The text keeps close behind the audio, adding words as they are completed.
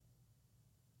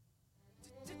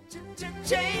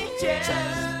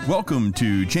Welcome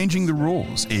to Changing the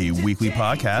Rules, a weekly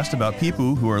podcast about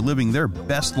people who are living their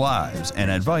best lives and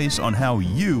advice on how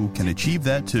you can achieve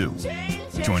that too.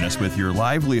 Join us with your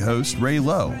lively host, Ray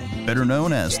Lowe, better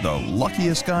known as the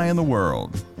luckiest guy in the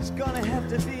world.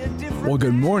 Well,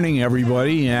 good morning,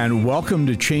 everybody, and welcome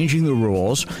to Changing the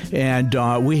Rules. And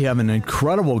we have an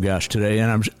incredible guest today,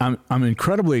 and I'm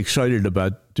incredibly excited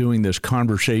about doing this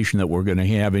conversation that we're going to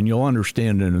have, and you'll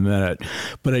understand in a minute.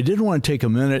 But I did want to take a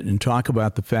minute and talk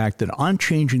about the fact that on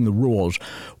Changing the Rules,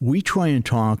 we try and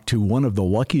talk to one of the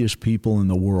luckiest people in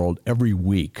the world every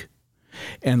week.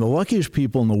 And the luckiest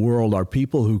people in the world are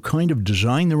people who kind of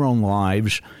design their own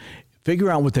lives, figure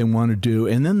out what they want to do,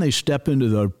 and then they step into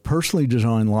the personally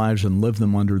designed lives and live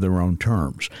them under their own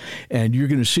terms. And you're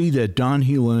going to see that Don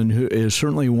Heelan, who is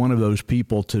certainly one of those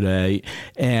people today,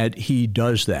 and he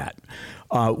does that.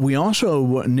 We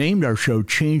also named our show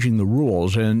Changing the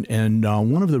Rules, and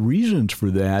one of the reasons for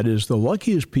that is the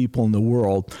luckiest people in the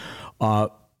world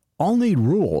all need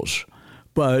rules.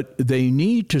 But they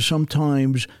need to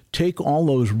sometimes take all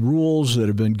those rules that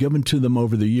have been given to them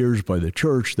over the years by the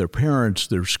church, their parents,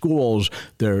 their schools,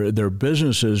 their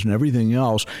businesses, and everything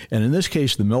else, and in this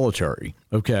case, the military,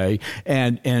 okay,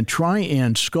 and try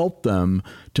and sculpt them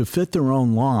to fit their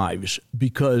own lives.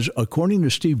 Because according to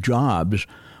Steve Jobs,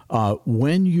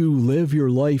 when you live your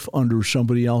life under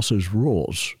somebody else's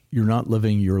rules, you're not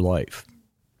living your life,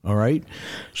 all right?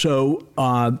 So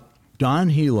Don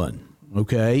Heelan,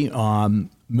 okay,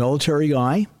 military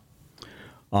guy,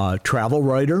 travel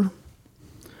writer,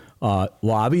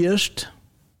 lobbyist,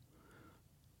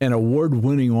 and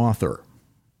award-winning author.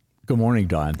 Good morning,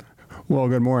 Don. Well,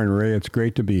 good morning, Ray. It's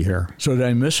great to be here. So did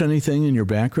I miss anything in your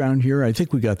background here? I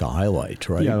think we got the highlights,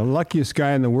 right? Yeah, the luckiest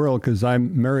guy in the world because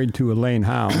I'm married to Elaine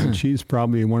Howe, and she's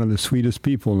probably one of the sweetest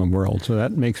people in the world, so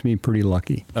that makes me pretty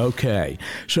lucky. Okay.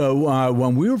 So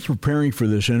when we were preparing for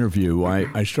this interview,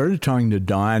 I started talking to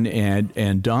Don,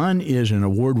 and Don is an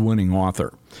award-winning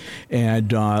author.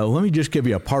 And let me just give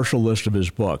you a partial list of his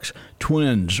books.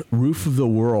 Twins, Roof of the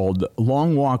World,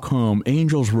 Long Walk Home,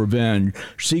 Angel's Revenge,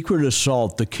 Secret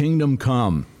Assault, The Kingdom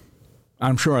Come.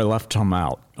 I'm sure I left some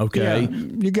out, okay? Yeah,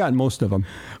 you got most of them.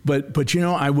 But you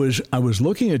know, I was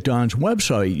looking at Don's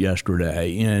website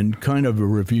yesterday and kind of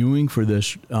reviewing for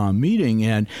this meeting,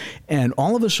 and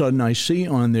all of a sudden I see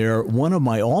on there one of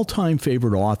my all-time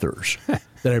favorite authors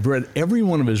that I've read every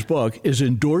one of his book is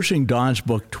endorsing Don's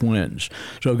book, Twins.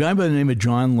 So a guy by the name of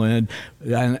John Lind,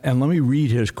 and let me read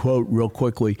his quote real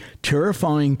quickly,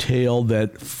 terrifying tale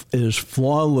that is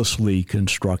flawlessly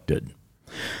constructed.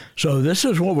 So this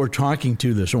is what we're talking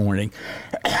to this morning.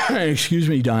 Excuse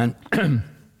me, Don.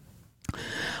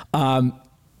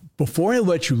 Before I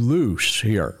let you loose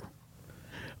here,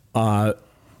 the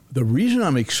reason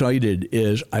I'm excited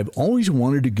is I've always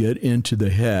wanted to get into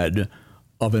the head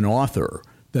of an author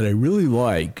that I really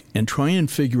like and try and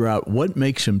figure out what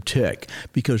makes him tick.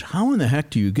 Because how in the heck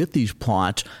do you get these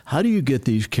plots? How do you get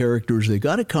these characters? They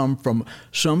got to come from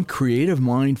some creative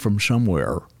mind from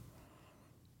somewhere.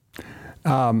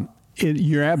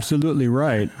 You're absolutely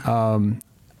right. I'm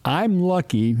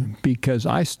lucky because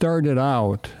I started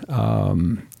out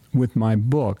with my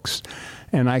books,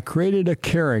 and I created a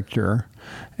character,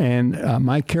 and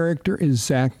my character is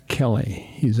Zach Kelly.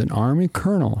 He's an Army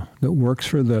colonel that works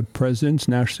for the President's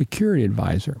National Security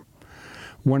Advisor.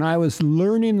 When I was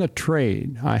learning the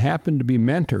trade, I happened to be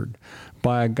mentored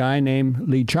by a guy named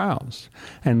Lee Childs.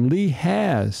 And Lee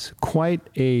has quite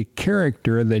a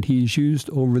character that he's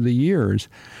used over the years.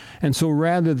 And so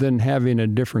rather than having a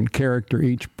different character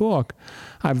each book,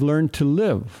 I've learned to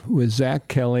live with Zach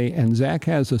Kelly, and Zach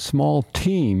has a small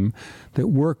team that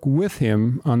work with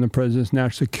him on the President's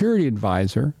National Security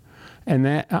Advisor, and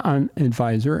that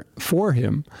advisor for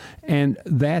him. And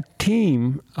that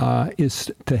team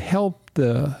is to help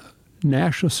the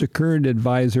National Security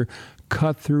Advisor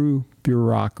cut through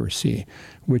bureaucracy,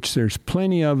 which there's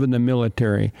plenty of in the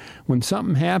military. When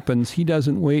something happens, he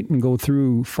doesn't wait and go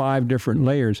through 5 different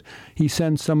layers. He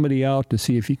sends somebody out to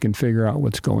see if he can figure out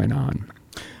what's going on.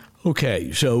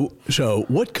 Okay, so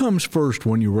what comes first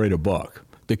when you write a book?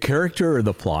 The character or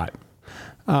the plot?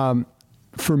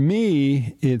 For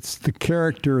me, it's the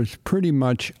character is pretty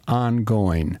much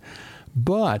ongoing.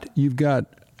 But you've got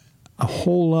a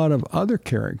whole lot of other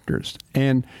characters.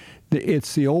 And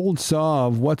it's the old saw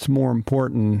of what's more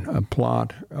important, a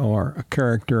plot or a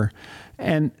character.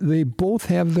 And they both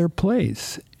have their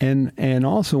place. And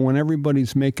also, when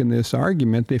everybody's making this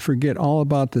argument, they forget all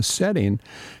about the setting,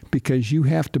 because you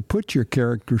have to put your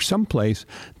character someplace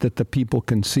that the people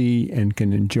can see and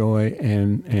can enjoy,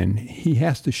 and he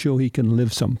has to show he can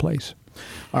live someplace.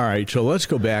 All right, so let's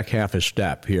go back half a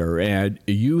step here. And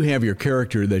you have your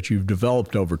character that you've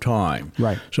developed over time.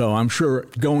 Right. So I'm sure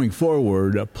going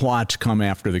forward, plots come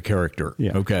after the character.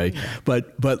 Yeah. Okay.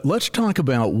 But let's talk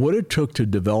about what it took to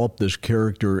develop this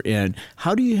character, and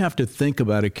how do you have to think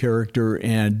about a character,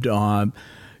 and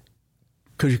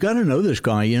because you got to know this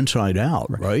guy inside out,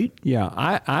 right? Yeah,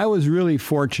 I was really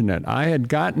fortunate. I had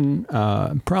gotten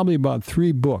probably about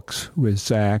 3 books with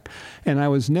Zach, and I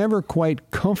was never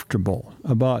quite comfortable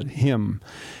about him.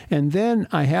 And then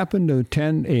I happened to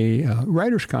attend a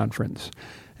writers' conference.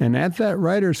 And at that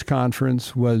writers'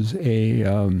 conference was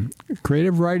a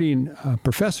creative writing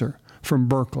professor from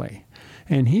Berkeley.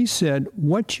 And he said,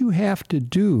 what you have to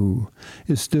do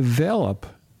is develop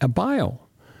a bio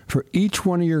for each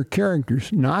one of your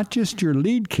characters, not just your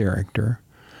lead character,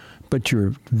 but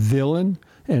your villain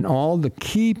and all the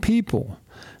key people.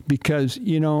 Because,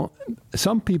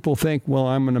 some people think, well,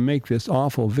 I'm going to make this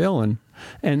awful villain.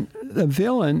 And the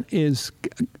villain is,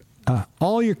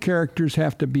 all your characters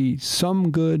have to be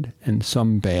some good and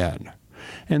some bad.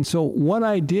 And so what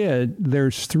I did,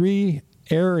 there's 3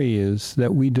 areas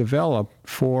that we develop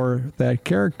for that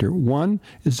character. One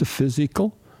is the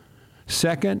physical.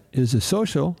 Second is the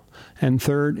social, and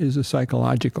third is the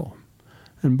psychological.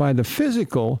 And by the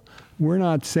physical, we're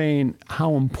not saying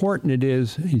how important it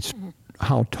is,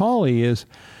 how tall he is,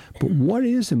 but what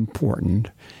is important.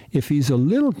 If he's a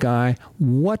little guy,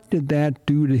 what did that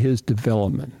do to his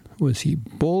development? Was he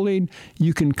bullied?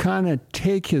 You can kind of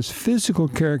take his physical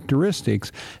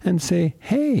characteristics and say,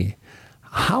 hey,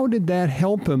 how did that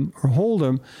help him or hold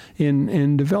him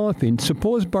in developing?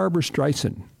 Suppose Barbra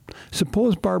Streisand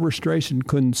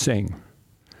couldn't sing.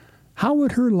 How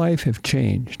would her life have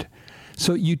changed?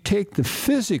 So you take the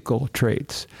physical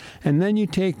traits, and then you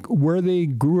take where they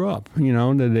grew up.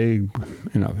 Did they,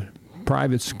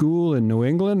 private school in New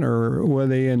England, or were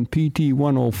they in PT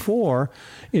 104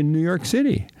 in New York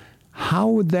City? How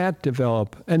would that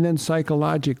develop? And then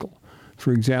psychological.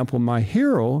 For example, my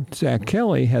hero, Zach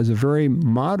Kelly, has a very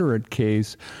moderate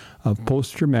case of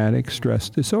post-traumatic stress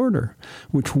disorder,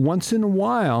 which once in a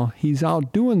while he's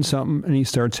out doing something and he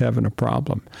starts having a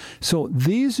problem. So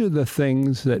these are the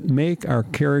things that make our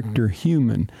character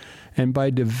human. And by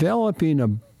developing a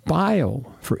bio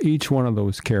for each one of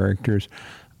those characters,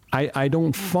 I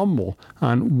don't fumble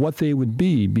on what they would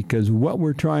be, because what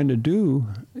we're trying to do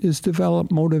is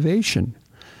develop motivation.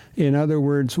 In other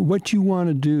words, what you want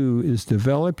to do is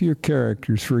develop your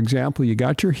characters. For example, you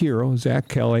got your hero, Zach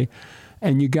Kelly,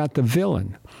 and you got the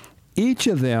villain. Each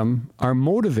of them are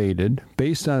motivated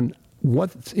based on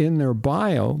what's in their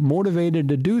bio, motivated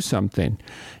to do something.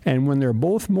 And when they're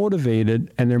both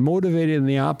motivated, and they're motivated in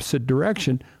the opposite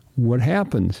direction, what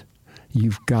happens?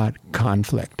 You've got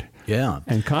conflict. Yeah.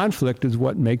 And conflict is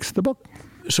what makes the book.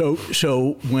 So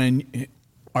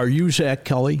are you Zach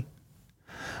Kelly?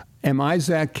 Am I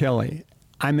Zach Kelly?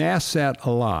 I'm asked that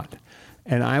a lot.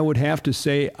 And I would have to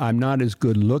say I'm not as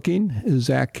good looking as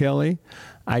Zach Kelly.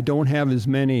 I don't have as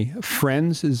many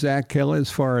friends as Zach Kelly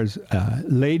as far as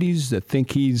ladies that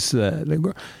think he's...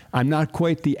 I'm not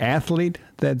quite the athlete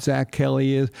that Zach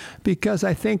Kelly is, because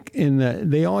I think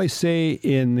they always say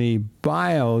in the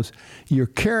bios, your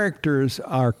characters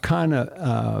are kind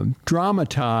of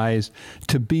dramatized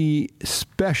to be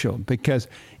special, because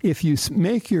if you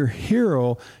make your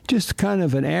hero just kind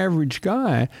of an average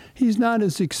guy, he's not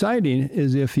as exciting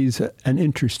as if he's an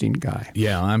interesting guy.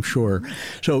 Yeah, I'm sure.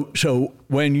 So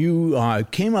when you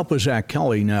came up with Zach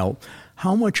Kelly, now,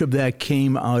 how much of that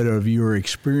came out of your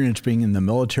experience being in the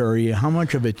military? How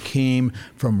much of it came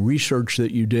from research that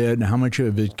you did? And how much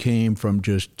of it came from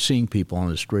just seeing people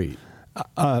on the street?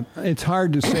 It's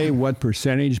hard to say what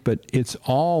percentage, but it's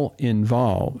all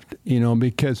involved,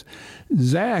 because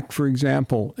Zach, for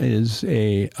example, is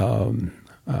a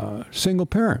single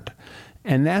parent.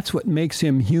 And that's what makes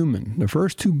him human. The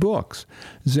first 2 books,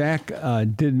 Zach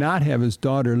did not have his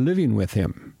daughter living with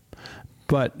him.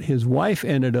 But his wife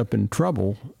ended up in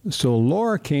trouble, so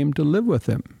Laura came to live with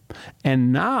him.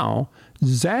 And now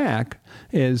Zach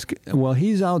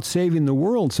he's out saving the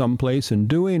world someplace and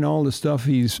doing all the stuff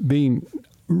he's been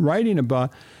writing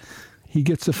about. He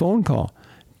gets a phone call.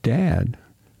 Dad,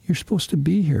 you're supposed to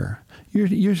be here.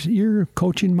 You're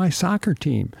coaching my soccer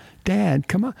team. Dad,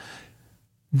 come on.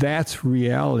 That's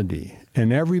reality.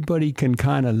 And everybody can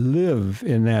kind of live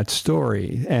in that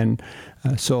story. And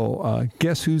so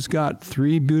guess who's got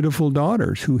 3 beautiful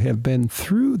daughters who have been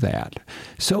through that?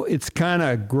 So it's kind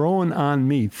of grown on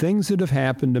me. Things that have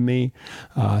happened to me,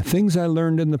 things I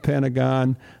learned in the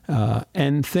Pentagon,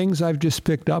 and things I've just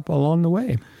picked up along the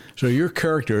way. So your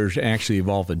characters actually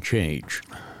evolve and change.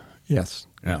 Yes.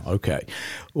 Yeah, okay.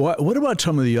 What about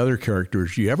some of the other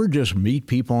characters? Do you ever just meet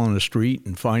people on the street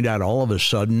and find out all of a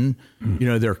sudden,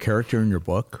 their character in your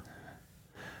book?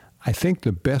 I think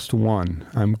the best one,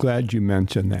 I'm glad you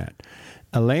mentioned that.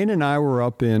 Elaine and I were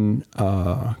up in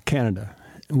Canada.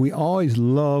 We always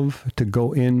love to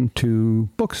go into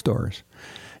bookstores.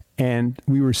 And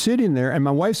we were sitting there, and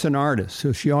my wife's an artist,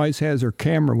 so she always has her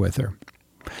camera with her.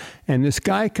 And this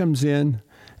guy comes in,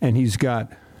 and he's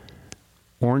got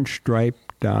orange stripe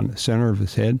down the center of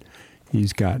his head.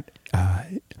 He's got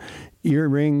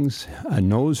earrings, a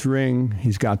nose ring.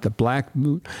 He's got the black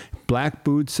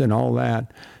boots and all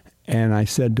that. And I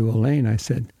said to Elaine, I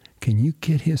said, "Can you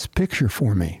get his picture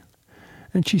for me?"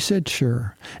 And she said,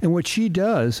 "Sure." And what she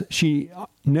does, she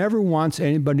never wants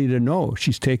anybody to know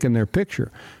she's taken their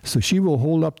picture. So she will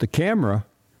hold up the camera,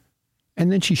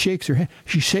 and then she shakes her head.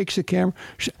 She shakes the camera.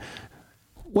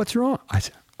 "What's wrong?" I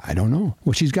said, "I don't know."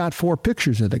 Well, she's got 4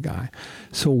 pictures of the guy.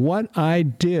 So what I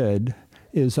did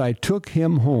is I took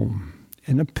him home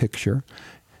in a picture,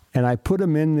 and I put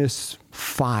him in this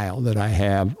file that I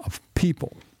have of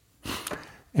people.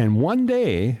 And one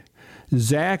day,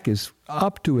 Zach is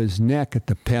up to his neck at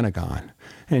the Pentagon,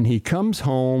 and he comes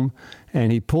home,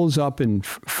 and he pulls up in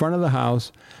front of the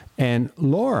house, and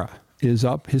Laura is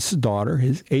up, his daughter,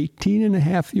 his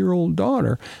 18-and-a-half-year-old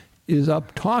daughter, is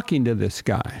up talking to this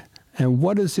guy. And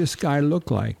what does this guy look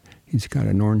like? He's got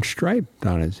an orange stripe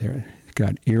down his hair. He's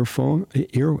got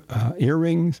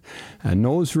earrings, a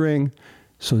nose ring.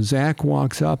 So Zach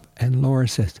walks up, and Laura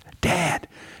says, Dad,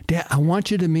 I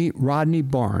want you to meet Rodney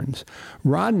Barnes.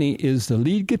 Rodney is the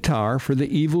lead guitar for the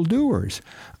Evil Doers.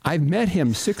 I met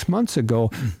him 6 months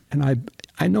ago, and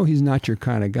I know he's not your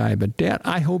kind of guy, but Dad,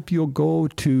 I hope you'll go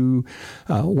to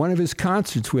one of his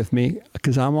concerts with me,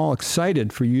 because I'm all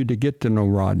excited for you to get to know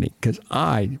Rodney, because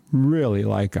I really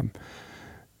like him.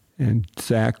 And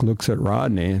Zach looks at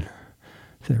Rodney and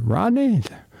said, "Rodney?"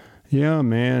 "Yeah,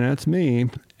 man, that's me."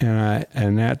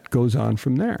 And that goes on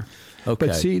from there. Okay.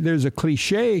 But see, there's a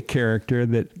cliche character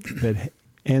that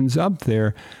ends up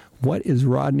there. What is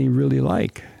Rodney really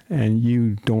like? And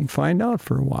you don't find out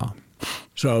for a while.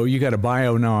 So you got a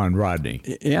bio now on Rodney,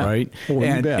 yeah, right? Oh,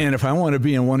 and if I want to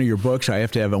be in one of your books, I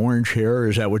have to have orange hair.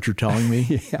 Is that what you're telling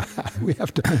me? Yeah,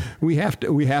 we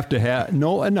have to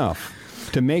know enough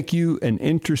to make you an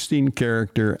interesting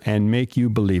character and make you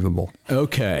believable.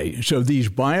 Okay, so these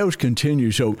bios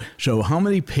continue. So how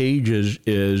many pages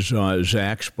is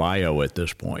Zach's bio at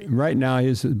this point? Right now,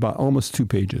 he's about almost 2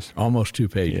 pages. Almost 2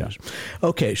 pages. Yeah.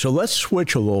 Okay, so let's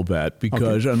switch a little bit,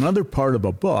 because another part of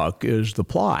a book is the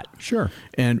plot. Sure.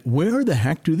 And where the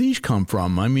heck do these come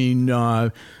from? I mean,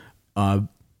 where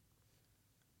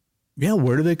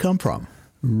do they come from?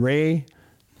 Ray,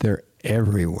 they're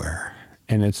everywhere.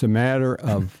 And it's a matter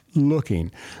of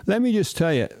looking. Let me just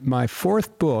tell you, my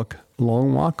 4th book,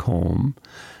 Long Walk Home,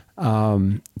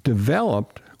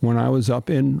 developed when I was up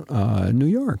in New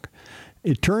York.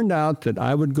 It turned out that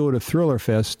I would go to Thriller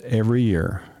Fest every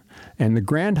year. And the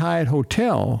Grand Hyatt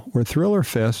Hotel, where Thriller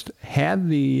Fest had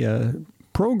the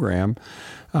program,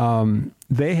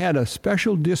 they had a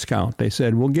special discount. They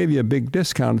said, "We'll give you a big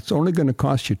discount. It's only going to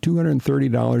cost you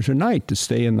 $230 a night to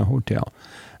stay in the hotel."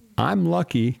 I'm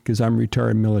lucky because I'm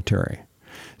retired military.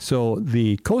 So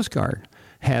the Coast Guard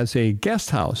has a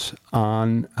guest house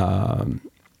on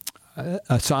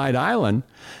a side island.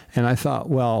 And I thought,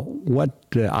 well, what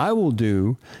I will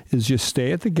do is just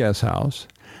stay at the guest house.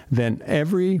 Then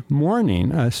every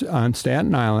morning on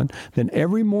Staten Island, then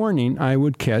every morning I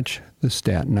would catch the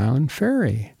Staten Island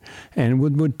ferry and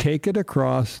would take it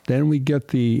across. Then we get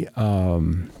the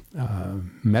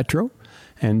metro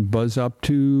and buzz up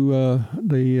to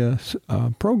the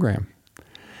program.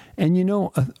 And you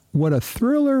know, what a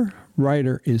thriller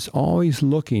writer is always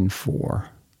looking for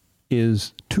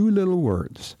is 2 little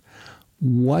words.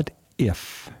 What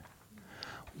if?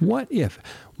 What if?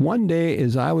 One day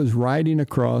as I was riding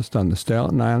across on the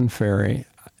Staten Island ferry,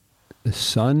 the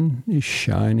sun is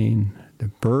shining, the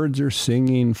birds are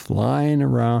singing, flying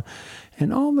around,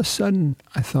 and all of a sudden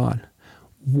I thought,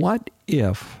 what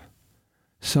if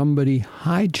somebody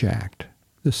hijacked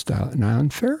the Staten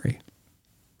Island ferry?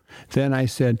 Then I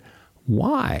said,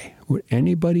 why would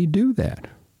anybody do that?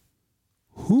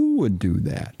 Who would do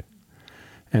that?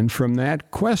 And from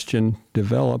that question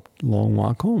developed Long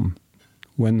Walk Home.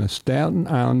 When the Staten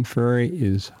Island ferry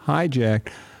is hijacked,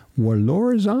 what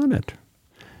lure's on it?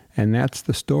 And that's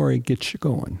the story gets you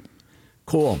going.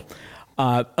 Cool.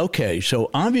 Okay, so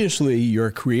obviously you're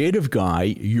a creative guy,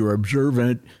 you're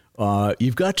observant,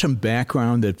 you've got some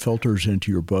background that filters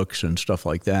into your books and stuff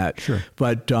like that. Sure.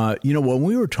 But, when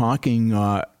we were talking,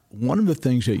 one of the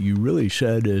things that you really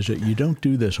said is that you don't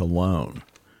do this alone.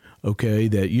 okay,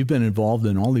 that you've been involved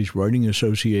in all these writing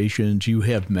associations. You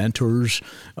have mentors.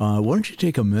 Why don't you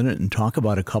take a minute and talk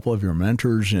about a couple of your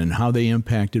mentors and how they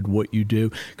impacted what you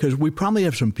do? Because we probably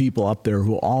have some people up there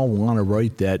who all want to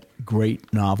write that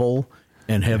great novel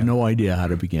and have no idea how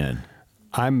to begin.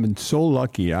 I'm so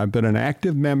lucky. I've been an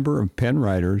active member of Penn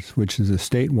Writers, which is a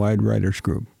statewide writers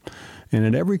group. And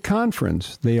at every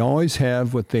conference, they always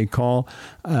have what they call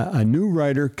a new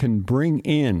writer can bring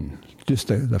in just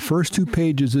the first 2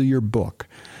 pages of your book.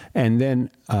 And then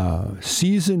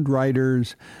seasoned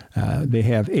writers, they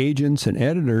have agents and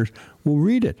editors, will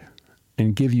read it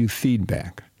and give you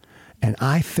feedback. And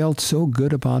I felt so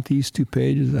good about these 2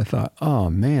 pages. I thought, oh,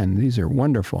 man, these are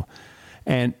wonderful.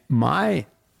 And my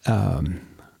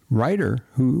writer,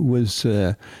 who was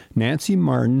Nancy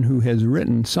Martin, who has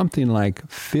written something like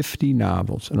 50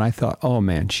 novels. And I thought, oh,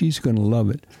 man, she's going to love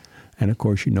it. And, of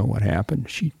course, you know what happened.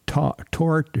 She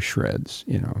tore it to shreds,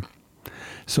 you know.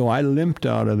 So I limped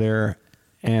out of there.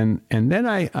 And then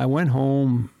I went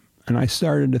home and I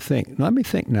started to think, let me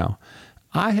think now.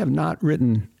 I have not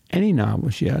written any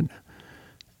novels yet.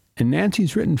 And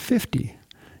Nancy's written 50.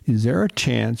 Is there a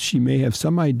chance she may have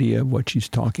some idea of what she's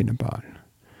talking about?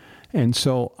 And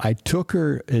so I took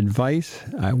her advice.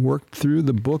 I worked through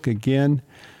the book again,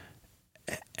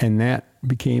 and that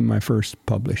became my first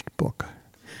published book.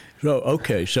 So,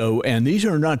 okay. So, and these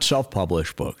are not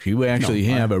self-published books. You actually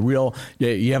have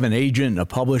you have an agent, a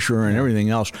publisher, and everything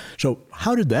else. So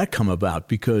how did that come about?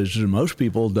 Because most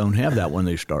people don't have that when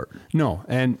they start. No.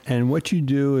 And what you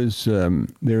do is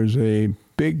there's a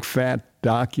big, fat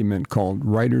document called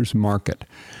Writer's Market.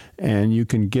 And you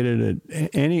can get it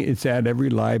at it's at every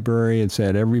library, it's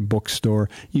at every bookstore.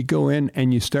 You go in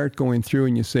and you start going through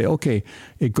and you say, okay,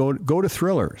 go to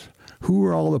thrillers. Who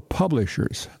are all the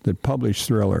publishers that publish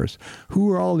thrillers?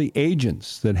 Who are all the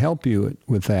agents that help you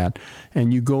with that?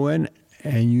 And you go in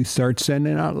and you start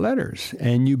sending out letters.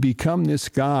 And you become this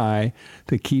guy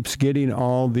that keeps getting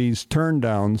all these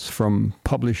turndowns from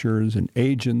publishers and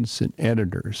agents and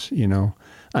editors, you know,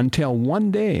 until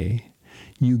one day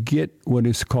you get what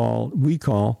we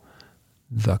call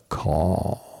the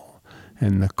call.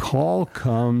 And the call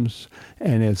comes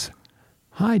and it's,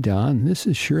 hi, Don, this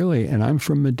is Shirley, and I'm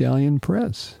from Medallion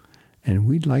Press, and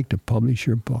we'd like to publish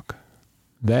your book.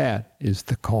 That is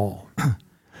the call.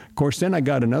 Of course, then I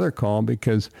got another call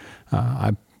because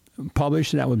I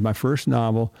published that with my first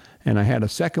novel, and I had a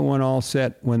second one all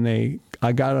set when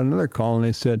I got another call, and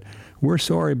they said, we're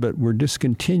sorry, but we're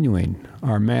discontinuing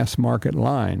our mass market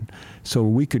line, so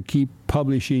we could keep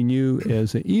publishing you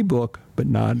as an ebook, but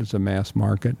not as a mass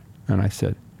market. And I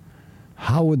said,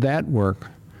 how would that work?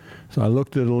 So I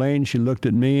looked at Elaine, she looked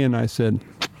at me, and I said,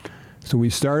 so we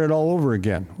started all over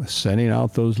again with sending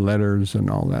out those letters and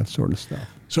all that sort of stuff.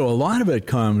 So a lot of it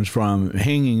comes from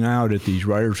hanging out at these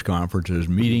writers' conferences,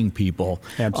 meeting people.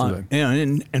 Absolutely.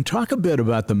 And talk a bit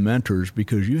about the mentors,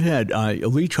 because you had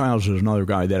Lee Childs is another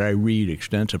guy that I read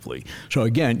extensively. So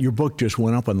again, your book just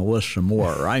went up on the list some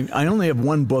more. I only have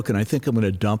one book, and I think I'm going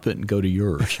to dump it and go to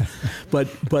yours.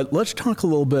 But let's talk a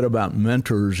little bit about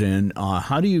mentors and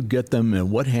how do you get them and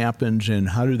what happens and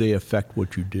how do they affect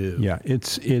what you do? Yeah,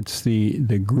 it's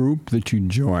the group that you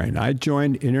join. I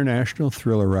joined International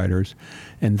Thriller Writers,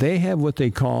 and they have what they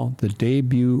call the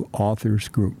Debut Authors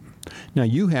Group. Now,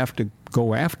 you have to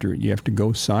go after it. You have to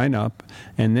go sign up,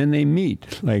 and then they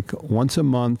meet like once a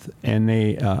month, and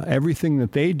they everything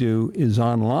that they do is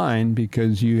online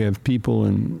because you have people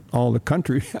in all the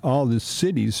country, all the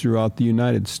cities throughout the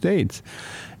United States.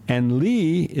 And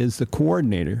Lee is the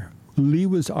coordinator. Lee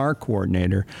was our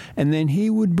coordinator, and then he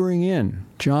would bring in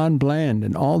John Bland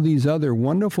and all these other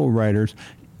wonderful writers.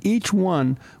 Each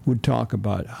one would talk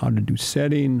about how to do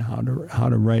setting, how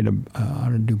to write how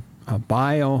to do a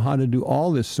bio, how to do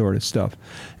all this sort of stuff,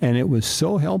 and it was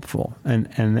so helpful. And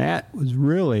that was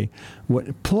really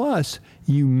what. Plus,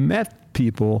 you met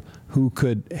people who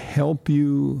could help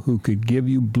you, who could give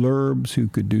you blurbs, who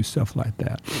could do stuff like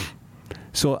that.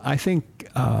 So I think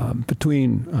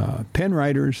between Penn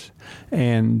Writers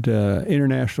and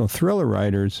International Thriller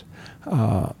Writers,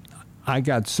 I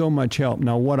got so much help.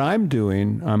 Now, what I'm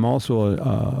doing, I'm also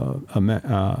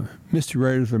a Mystery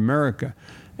Writers of America,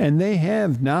 and they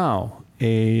have now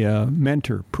a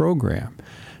mentor program.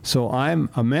 So I'm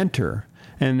a mentor,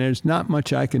 and there's not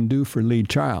much I can do for Lee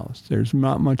Childs. There's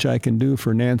not much I can do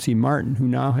for Nancy Martin, who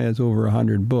now has over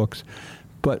 100 books.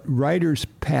 But writers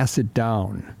pass it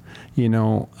down. You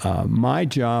know, my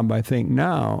job, I think,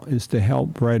 now is to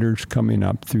help writers coming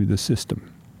up through the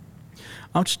system.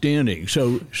 Outstanding.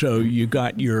 So you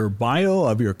got your bio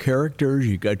of your characters,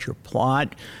 you got your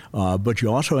plot, but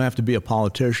you also have to be a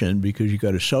politician because you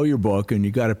got to sell your book and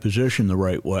you got to position the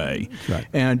right way. Right.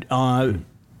 And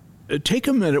take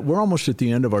a minute. We're almost at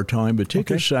the end of our time, but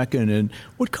take a second. And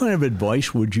what kind of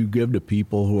advice would you give to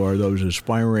people who are those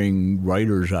aspiring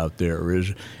writers out there?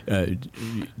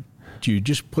 Do you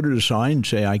just put it aside and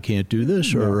say, I can't do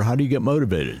this? Or how do you get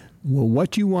motivated? Well,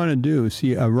 what you want to do,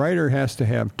 see, a writer has to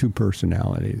have two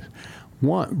personalities.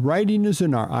 One, writing is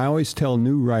an art. I always tell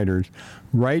new writers,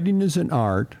 writing is an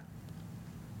art,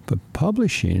 but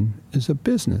publishing is a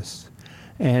business.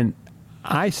 And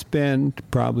I spend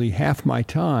probably half my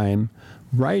time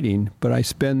writing, but I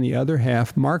spend the other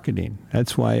half marketing.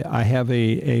 That's why I have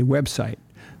a website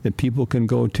that people can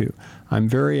go to. I'm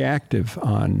very active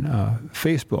on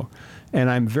Facebook, and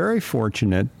I'm very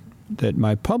fortunate that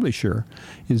my publisher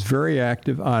is very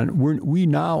active on. We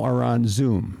now are on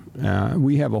Zoom.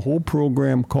 We have a whole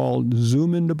program called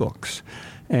Zoom into Books,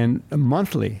 and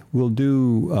monthly we'll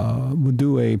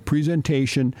do a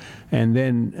presentation, and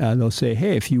then they'll say,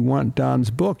 "Hey, if you want Don's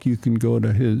book, you can go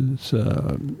to his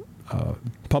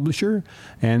publisher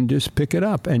and just pick it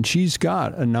up." And she's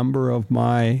got a number of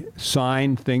my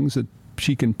signed things that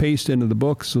she can paste into the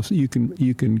book, so you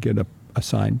can get a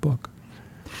signed book.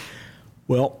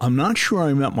 Well, I'm not sure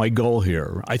I met my goal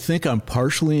here. I think I'm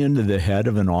partially into the head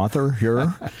of an author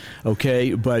here,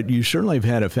 okay? But you certainly have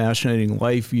had a fascinating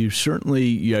life. You certainly,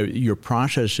 your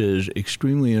process is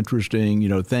extremely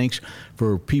interesting. Thanks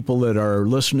for people that are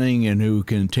listening and who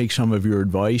can take some of your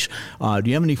advice. Do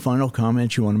you have any final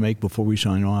comments you want to make before we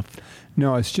sign off?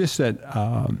 No, it's just that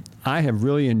I have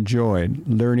really enjoyed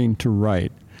learning to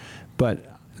write. But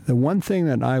the one thing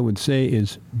that I would say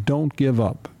is don't give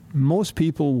up. Most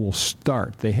people will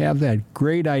start. They have that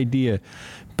great idea,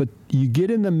 but you get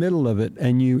in the middle of it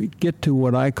and you get to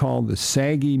what I call the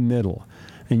saggy middle.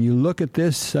 And you look at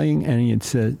this thing and you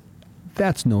say,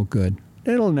 that's no good.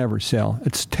 It'll never sell.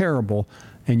 It's terrible.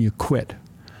 And you quit.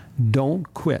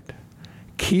 Don't quit.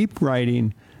 Keep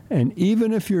writing. And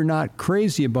even if you're not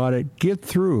crazy about it, get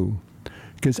through.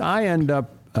 Because I end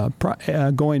up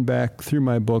going back through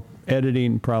my book,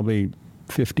 editing probably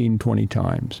 15, 20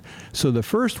 times. So the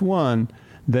first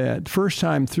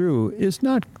time through is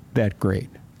not that great.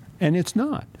 And it's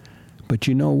not. But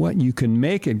you know what? You can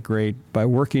make it great by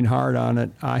working hard on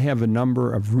it. I have a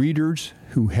number of readers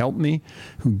who help me,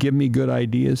 who give me good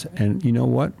ideas. And you know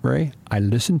what, Ray? I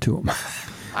listen to them.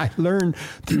 I learned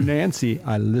through Nancy,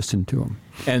 I listen to them.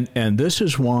 And this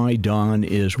is why Don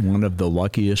is one of the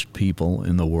luckiest people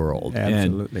in the world.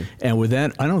 Absolutely. And with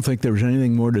that, I don't think there's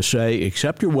anything more to say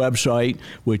except your website,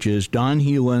 which is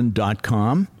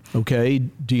donheelan.com. Okay,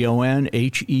 DONHELIN.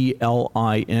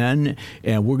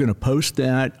 And we're going to post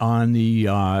that on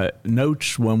the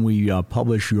notes when we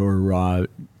publish your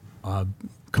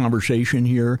conversation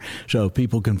here, so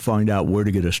people can find out where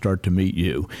to get a start to meet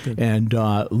you. Good. And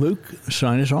Luke,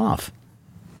 sign us off.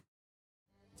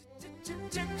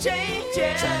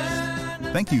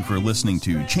 Thank you for listening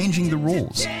to Changing the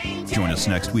Rules. Join us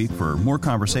next week for more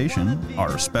conversation,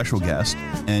 our special guest,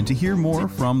 and to hear more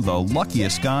from the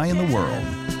luckiest guy in the world.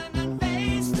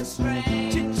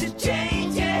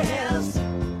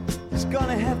 It's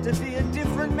gonna have to be a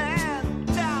different man.